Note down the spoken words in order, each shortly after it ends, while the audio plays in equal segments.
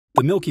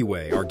The Milky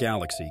Way, our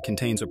galaxy,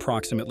 contains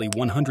approximately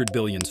 100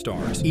 billion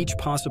stars, each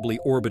possibly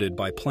orbited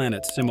by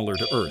planets similar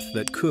to Earth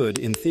that could,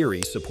 in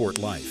theory, support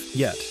life.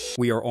 Yet,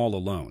 we are all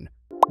alone.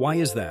 Why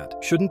is that?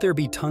 Shouldn't there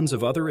be tons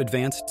of other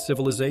advanced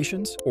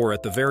civilizations? Or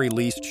at the very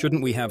least,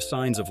 shouldn't we have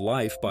signs of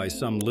life by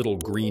some little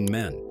green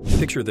men?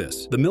 Picture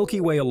this. The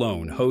Milky Way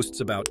alone hosts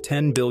about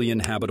 10 billion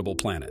habitable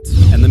planets.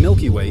 And the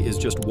Milky Way is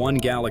just one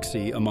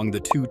galaxy among the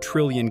 2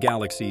 trillion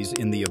galaxies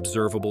in the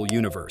observable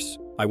universe.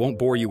 I won't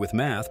bore you with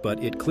math,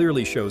 but it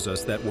clearly shows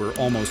us that we're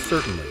almost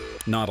certainly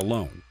not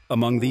alone.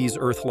 Among these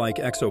Earth-like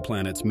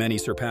exoplanets, many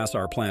surpass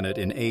our planet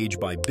in age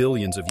by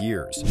billions of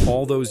years.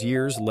 All those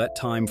years let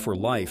time for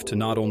life to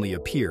not only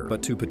appear,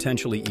 but to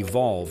potentially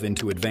evolve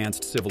into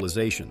advanced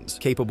civilizations,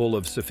 capable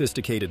of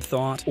sophisticated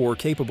thought or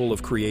capable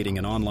of creating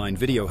an online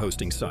video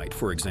hosting site,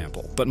 for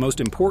example. But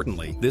most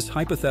importantly, this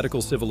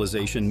hypothetical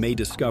civilization may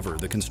discover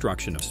the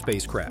construction of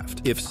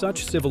spacecraft. If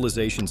such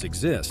civilizations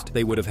exist,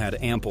 they would have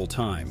had ample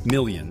time,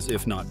 millions,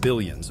 if not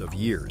billions, of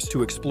years,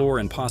 to explore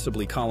and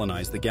possibly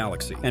colonize the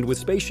galaxy. And with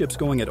spaceships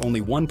going at only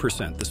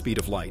 1% the speed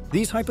of light,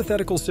 these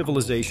hypothetical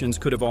civilizations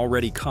could have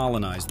already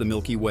colonized the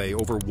Milky Way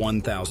over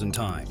 1,000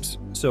 times.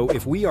 So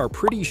if we are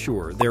pretty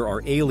sure there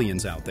are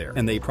aliens out there,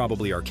 and they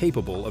probably are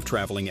capable of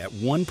traveling at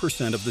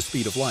 1% of the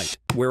speed of light,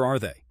 where are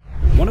they?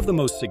 One of the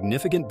most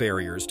significant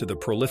barriers to the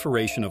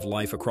proliferation of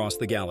life across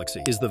the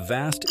galaxy is the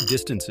vast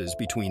distances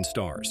between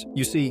stars.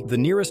 You see, the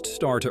nearest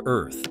star to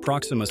Earth,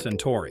 Proxima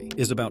Centauri,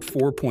 is about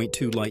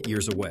 4.2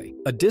 light-years away,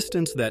 a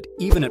distance that,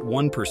 even at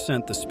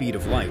 1% the speed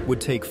of light,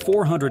 would take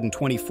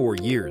 424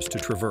 years to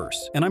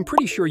traverse. And I'm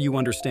pretty sure you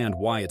understand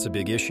why it's a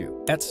big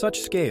issue. At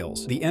such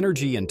scales, the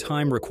energy and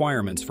time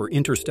requirements for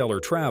interstellar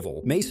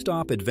travel may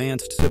stop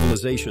advanced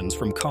civilizations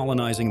from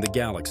colonizing the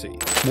galaxy.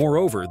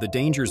 Moreover, the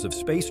dangers of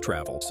space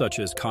travel, such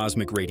as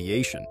cosmic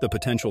radiation, the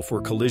potential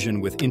for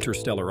collision with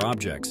interstellar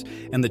objects,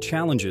 and the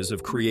challenges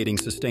of creating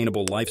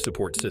sustainable life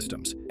support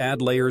systems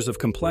add layers of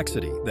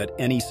complexity that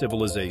any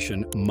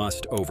civilization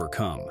must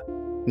overcome.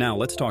 Now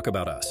let's talk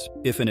about us.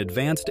 If an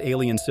advanced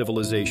alien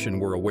civilization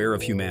were aware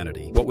of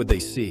humanity, what would they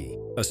see?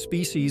 A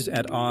species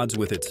at odds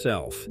with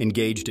itself,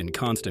 engaged in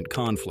constant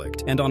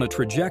conflict, and on a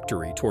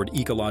trajectory toward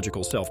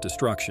ecological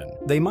self-destruction.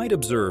 They might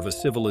observe a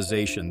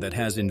civilization that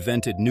has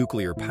invented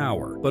nuclear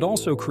power, but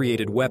also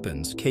created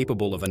weapons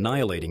capable of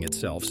annihilating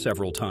itself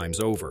several times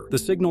over. The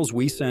signals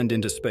we send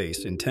into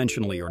space,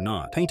 intentionally or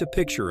not, paint a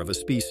picture of a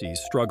species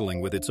struggling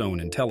with its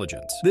own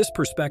intelligence. This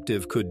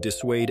perspective could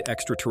dissuade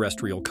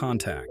extraterrestrial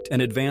contact.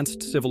 An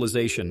advanced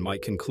civilization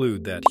might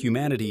conclude that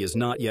humanity is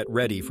not yet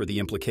ready for the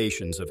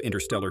implications of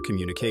interstellar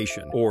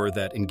communication, or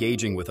that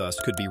engaging with us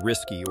could be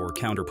risky or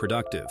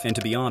counterproductive. And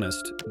to be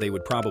honest, they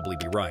would probably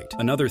be right.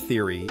 Another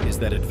theory is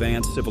that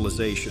advanced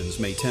civilizations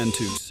may tend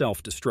to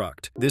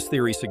self-destruct. This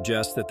theory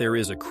suggests that there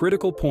is a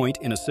critical point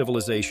in a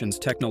civilization's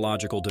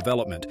technological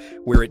development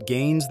where it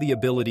gains the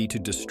ability to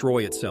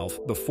destroy itself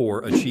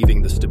before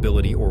achieving the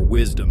stability or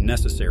wisdom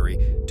necessary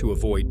to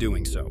avoid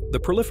doing so. The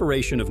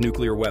proliferation of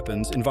nuclear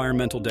weapons,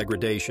 environmental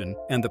degradation,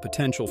 and the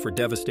potential for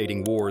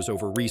devastating wars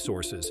over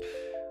resources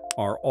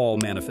are all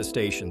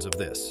manifestations of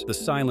this. The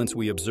silence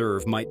we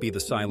observe might be the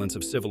silence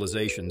of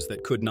civilizations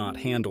that could not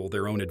handle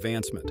their own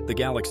advancement. The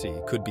galaxy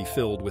could be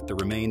filled with the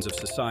remains of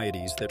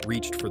societies that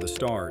reached for the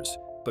stars,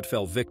 but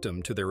fell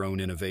victim to their own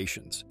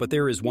innovations. But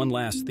there is one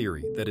last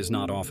theory that is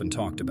not often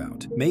talked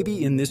about.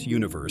 Maybe in this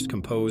universe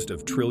composed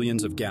of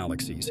trillions of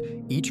galaxies,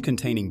 each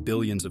containing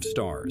billions of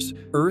stars,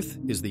 Earth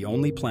is the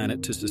only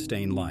planet to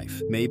sustain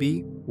life.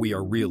 Maybe we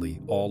are really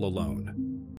all alone.